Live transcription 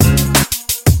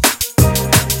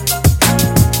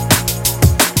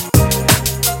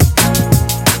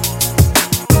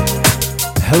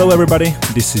Hello everybody,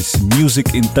 this is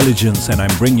Music Intelligence and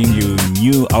I'm bringing you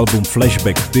new album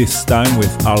flashback, this time with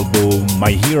album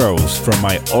My Heroes from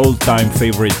my all-time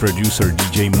favorite producer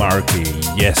DJ Marky.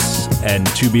 Yes, and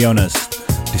to be honest,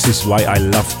 this is why I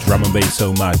love drum and bass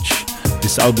so much.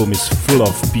 This album is full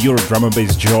of pure drum and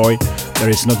bass joy. There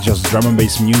is not just drum and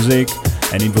bass music,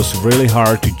 and it was really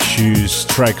hard to choose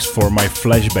tracks for my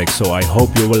flashback, so I hope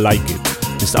you will like it.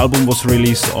 This album was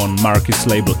released on Marky's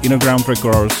label Innerground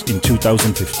Records in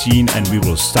 2015, and we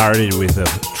will start it with the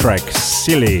track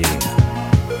Silly.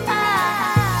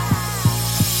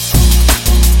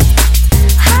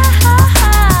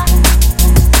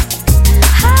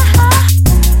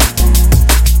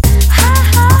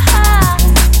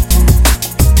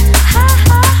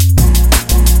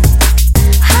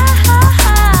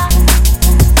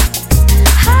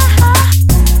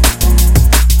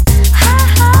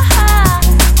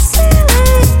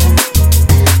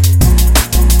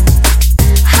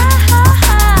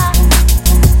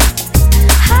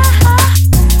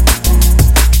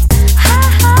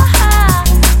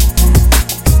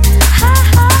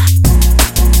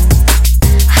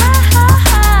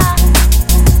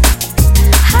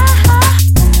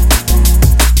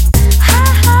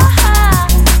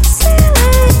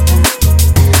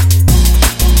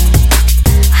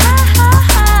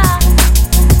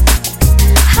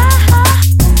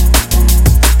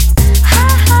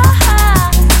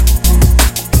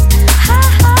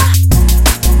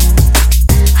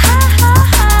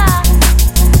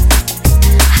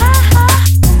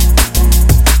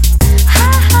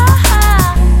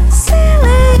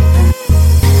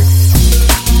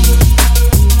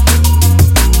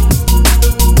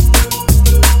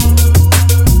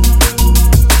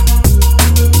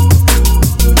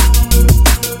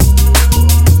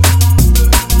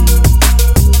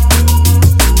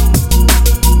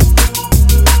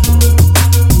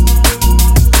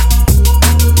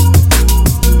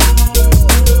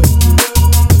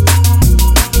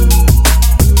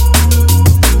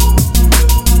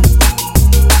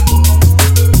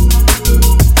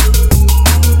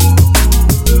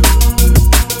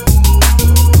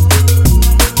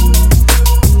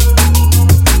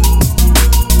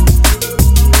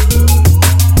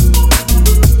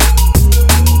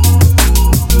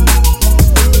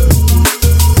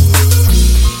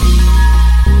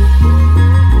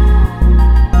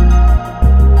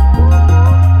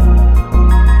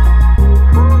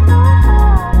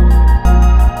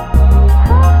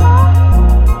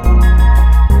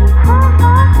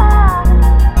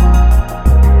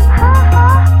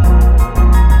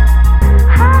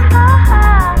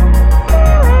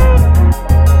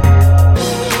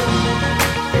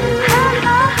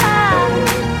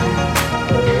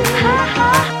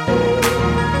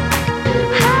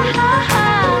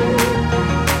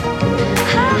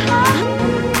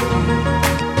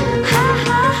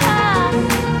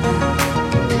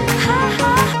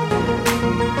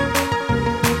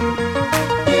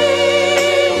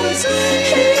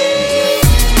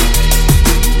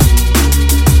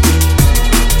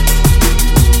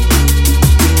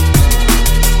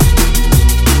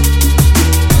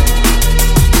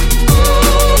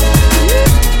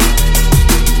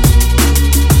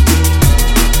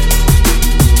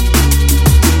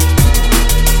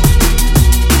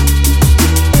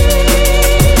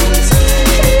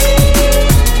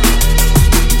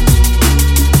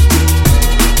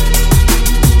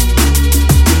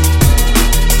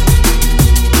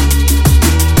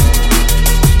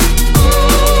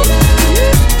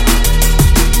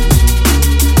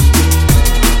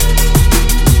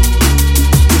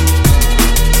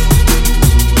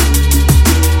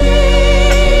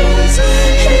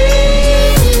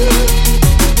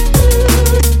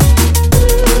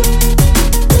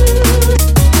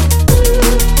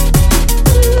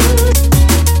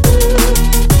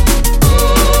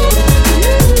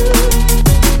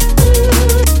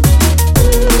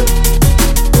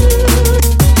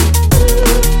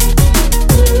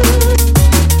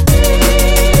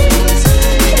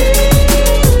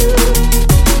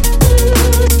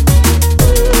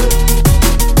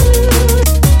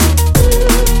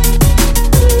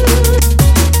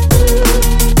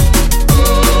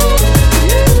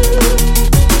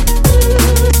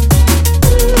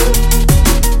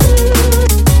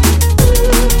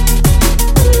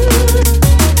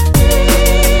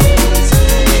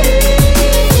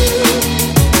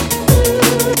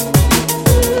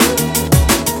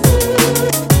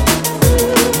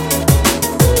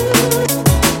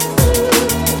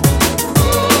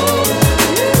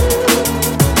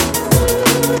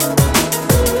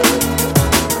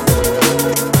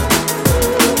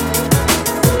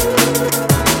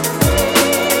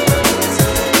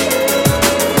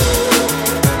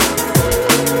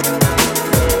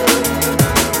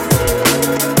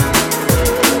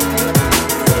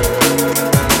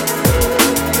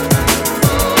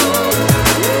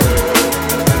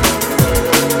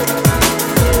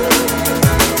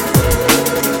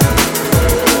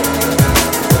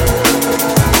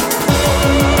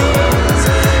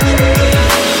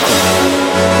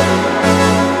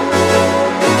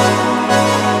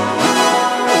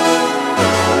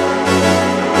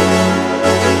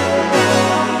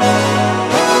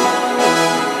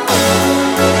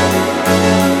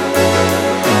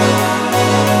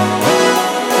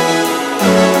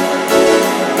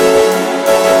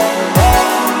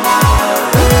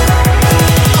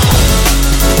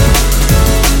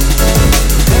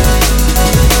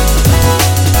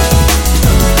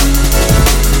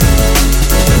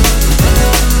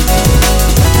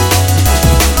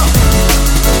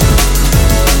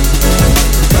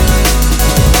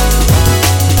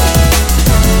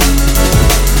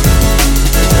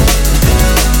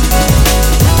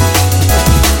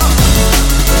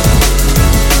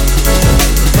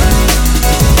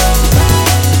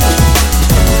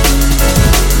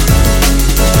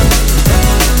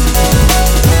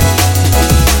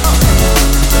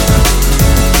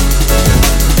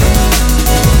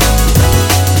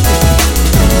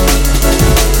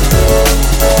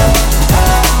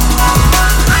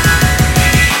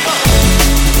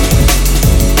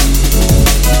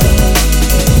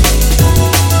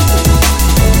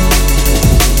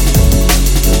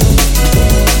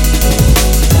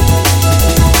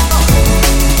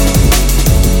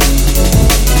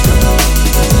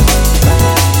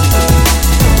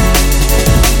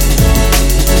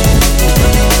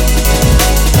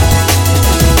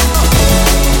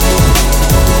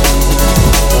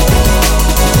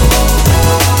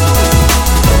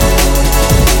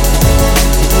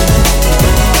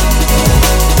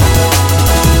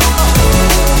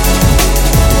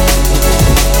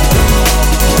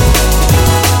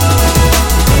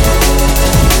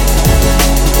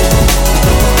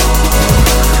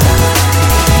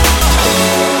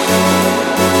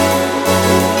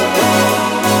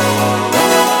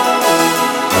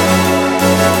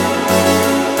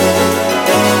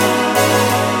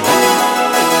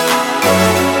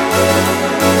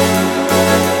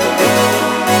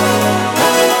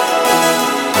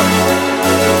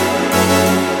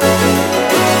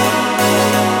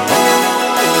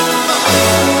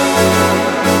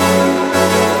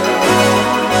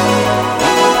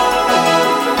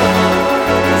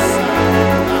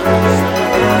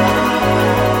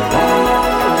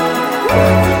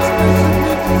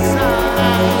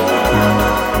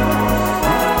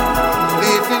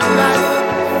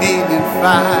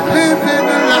 fight. Living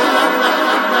a life.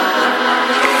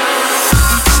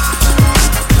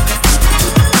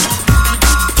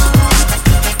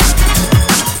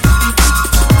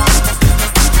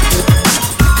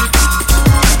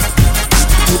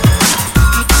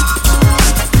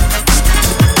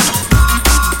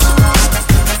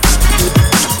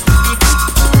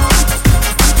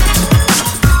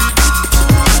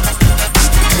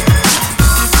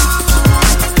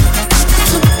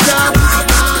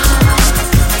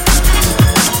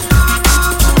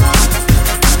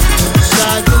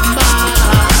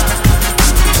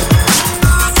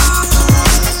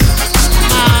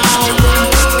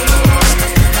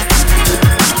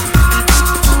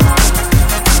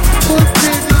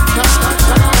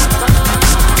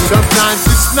 Sometimes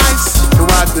it's nice to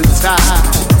watch the tide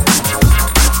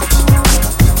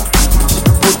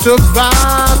put a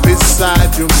vibe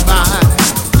beside your mind.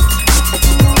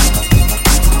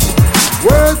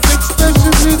 Words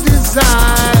expressions in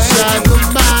design inside your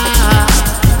mind.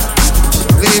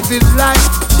 Living life,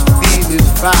 feeling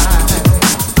fine.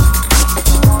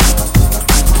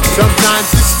 Sometimes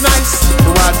it's nice to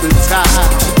watch the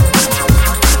tide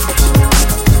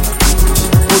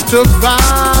put a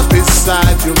vibe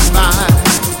beside your mind.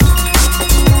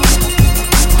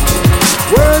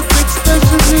 Words,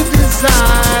 expressions in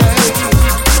design.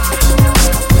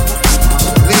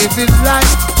 Living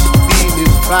life,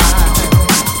 feeling fine.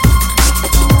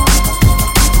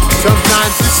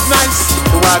 Sometimes it's nice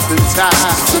to watch the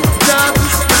tide. Sometimes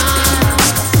it's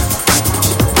nice.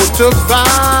 Put a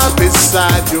vibe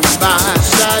beside your mind.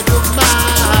 Beside your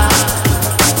mind.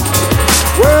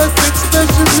 Words,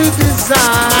 expressions in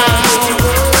design.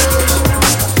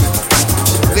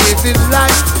 Living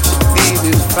life,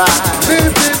 feeling fine.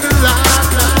 Living a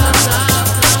life, life, life.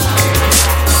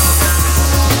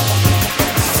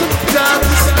 Sometimes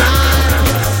it's nice.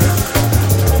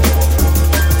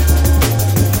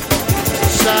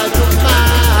 Inside your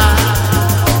mind.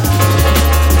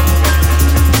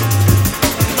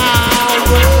 My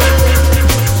world.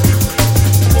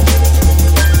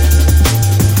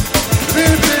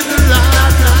 Living a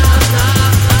life, life,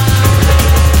 life, life.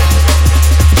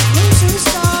 Losing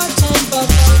star temper.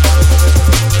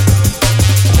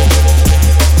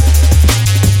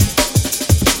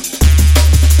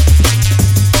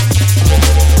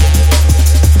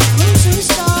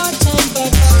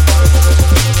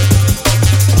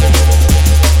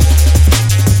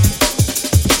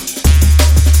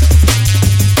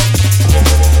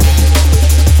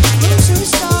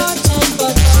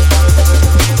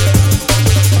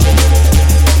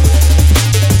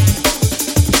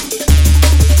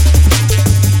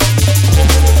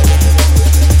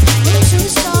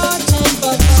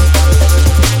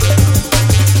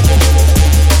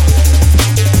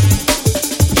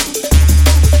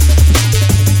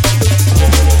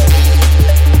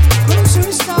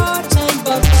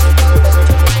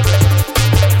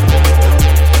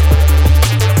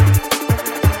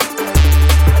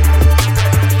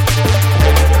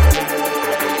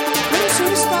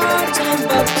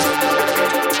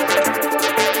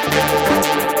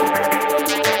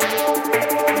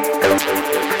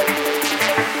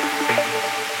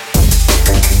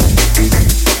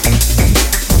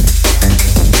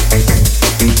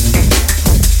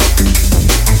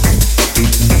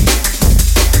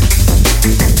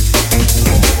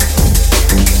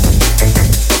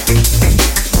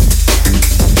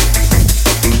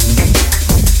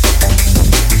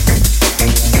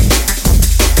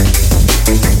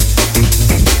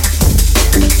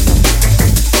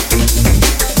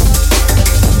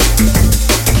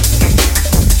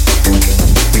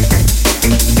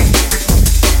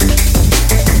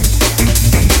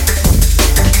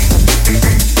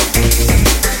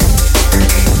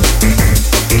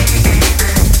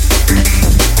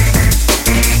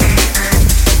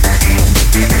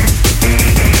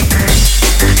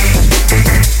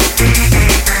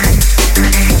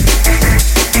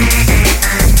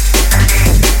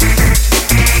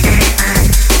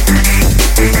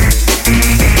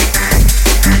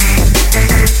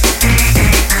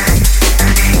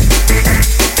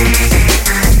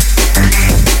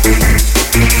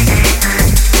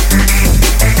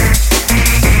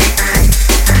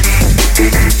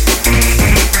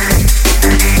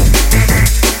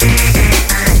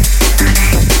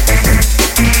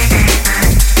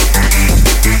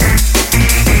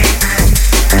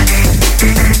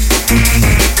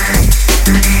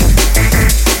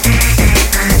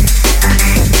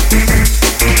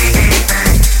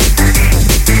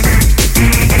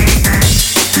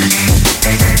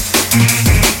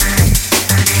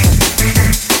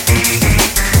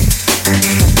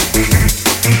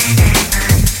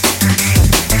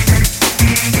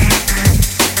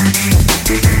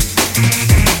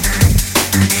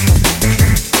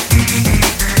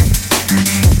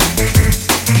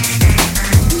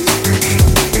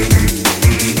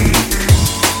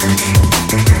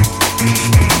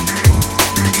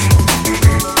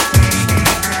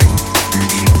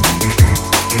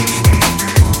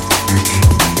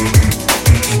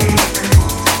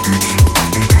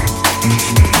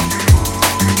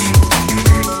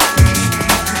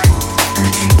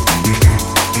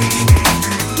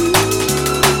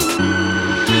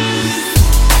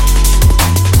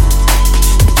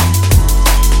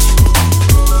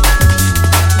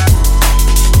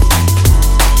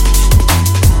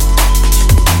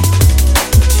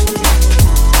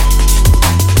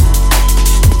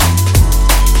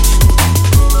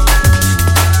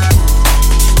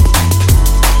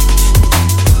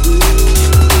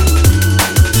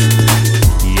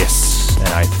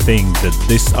 think that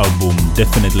this album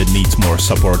definitely needs more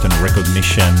support and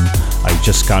recognition. I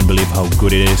just can't believe how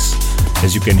good it is.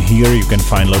 As you can hear, you can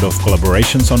find a lot of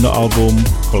collaborations on the album.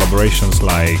 Collaborations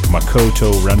like Makoto,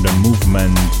 Random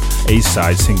Movement,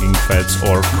 A-Side, Singing Fats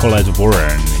or Colette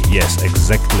Warren. Yes,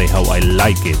 exactly how I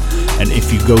like it. And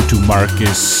if you go to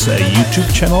Marcus'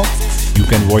 YouTube channel, you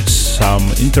can watch some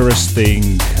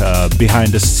interesting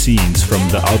behind the scenes from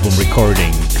the album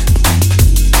recording.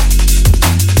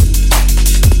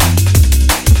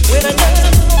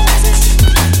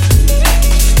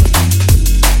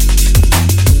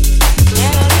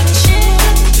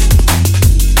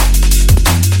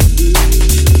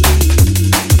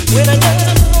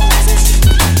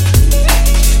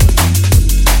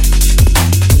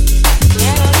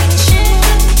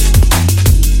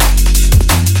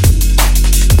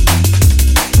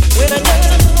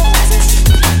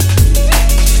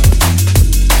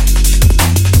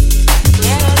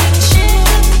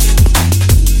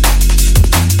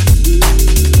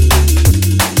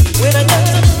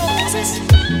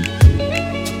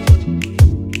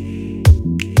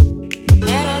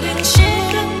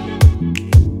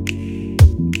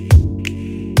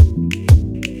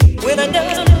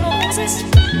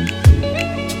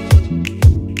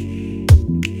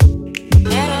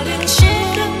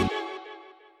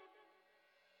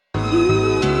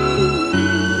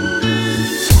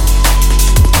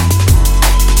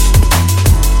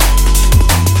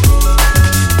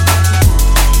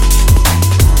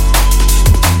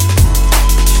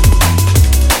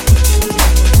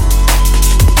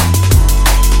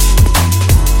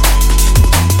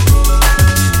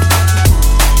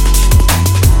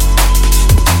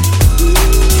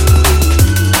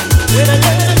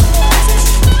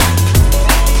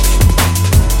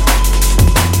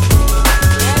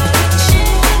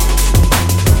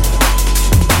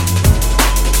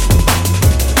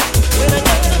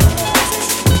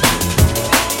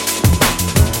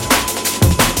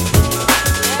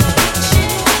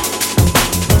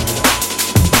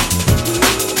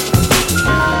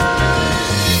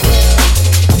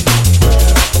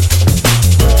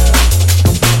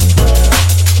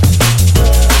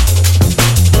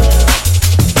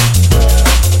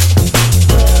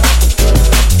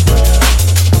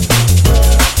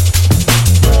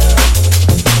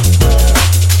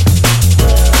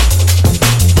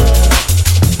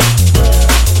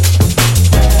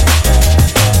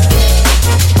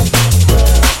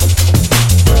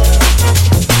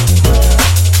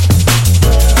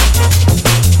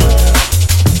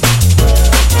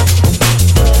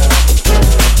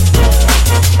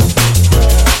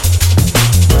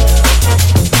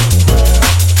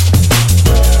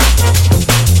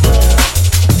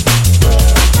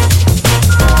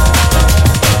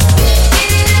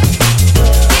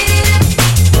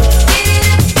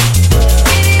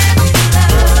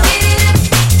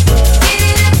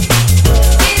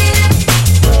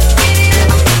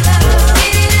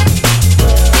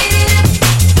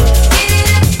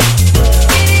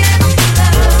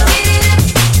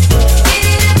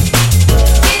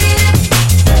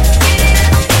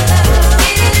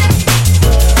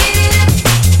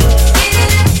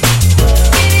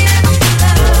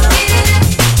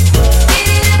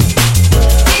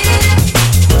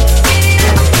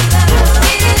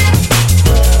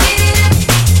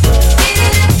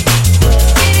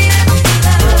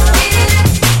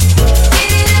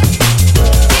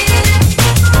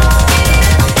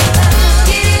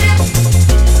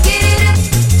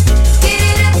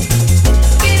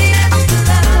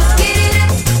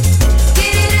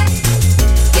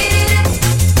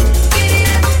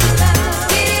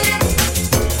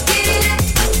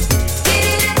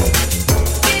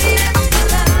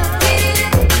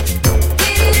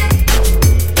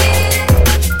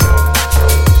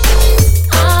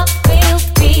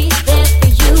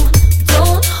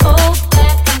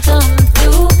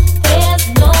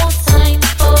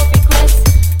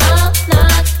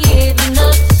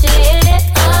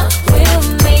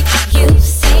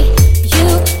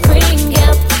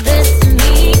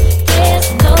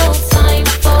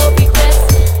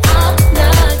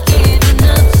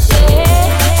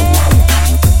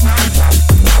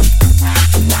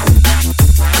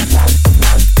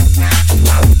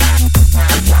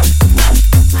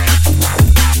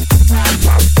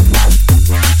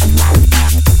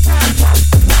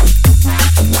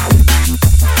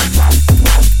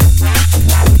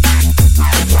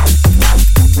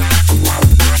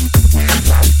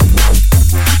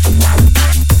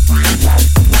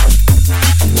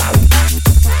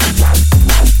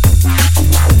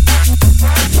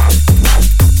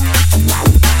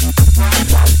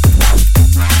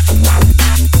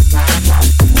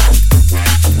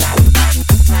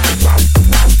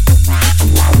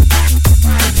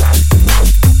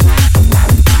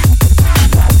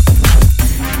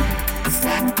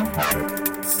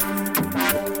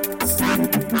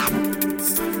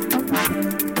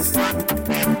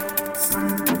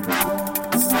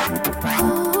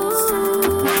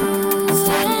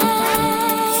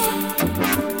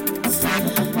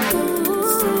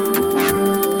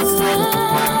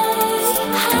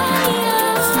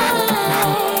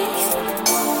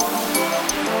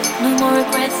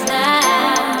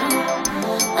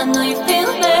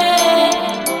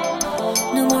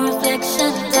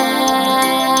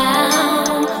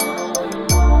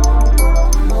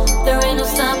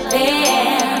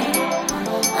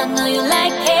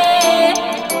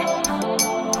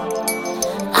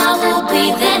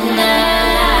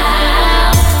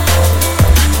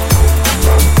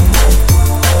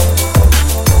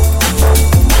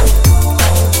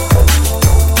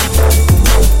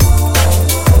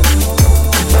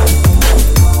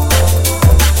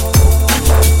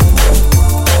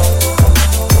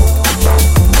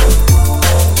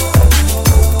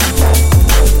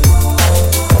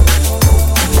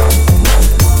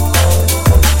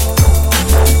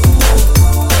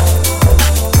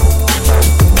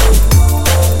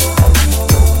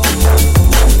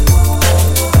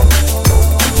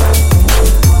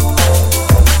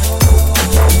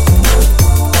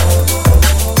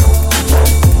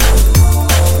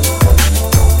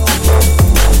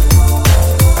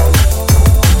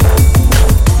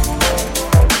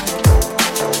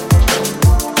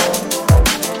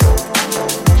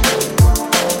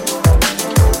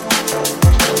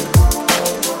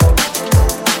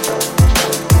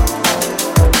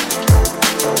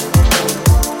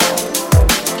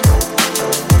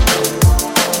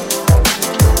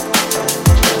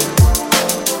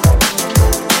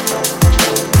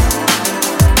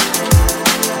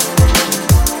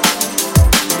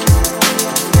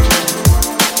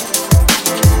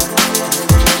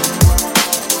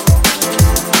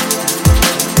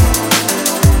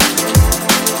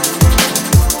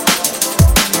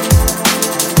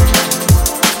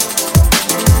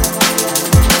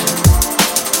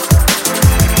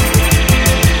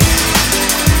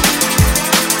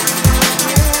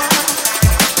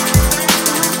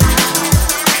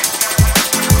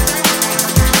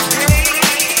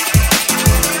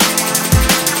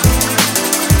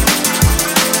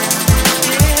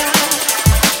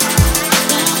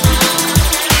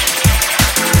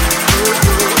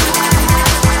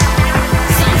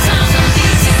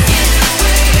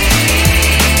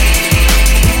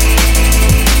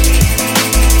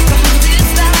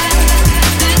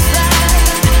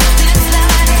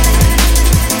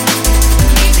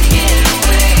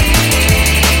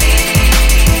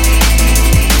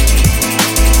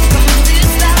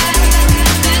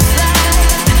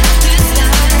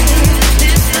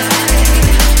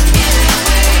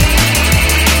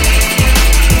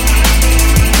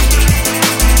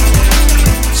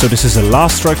 So this is the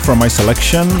last track from my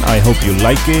selection. I hope you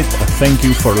like it. Thank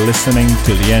you for listening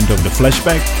till the end of the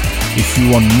flashback. If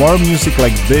you want more music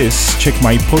like this, check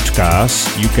my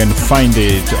podcast. You can find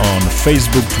it on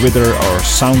Facebook, Twitter or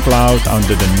SoundCloud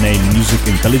under the name Music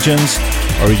Intelligence,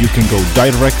 or you can go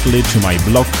directly to my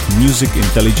blog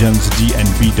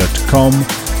musicintelligencednb.com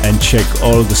and check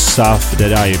all the stuff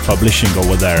that I am publishing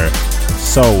over there.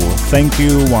 So thank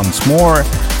you once more.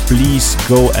 Please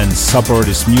go and support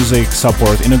this music,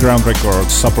 support Innerground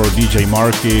Records, support DJ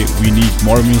Marky. We need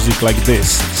more music like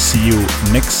this. See you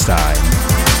next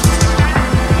time.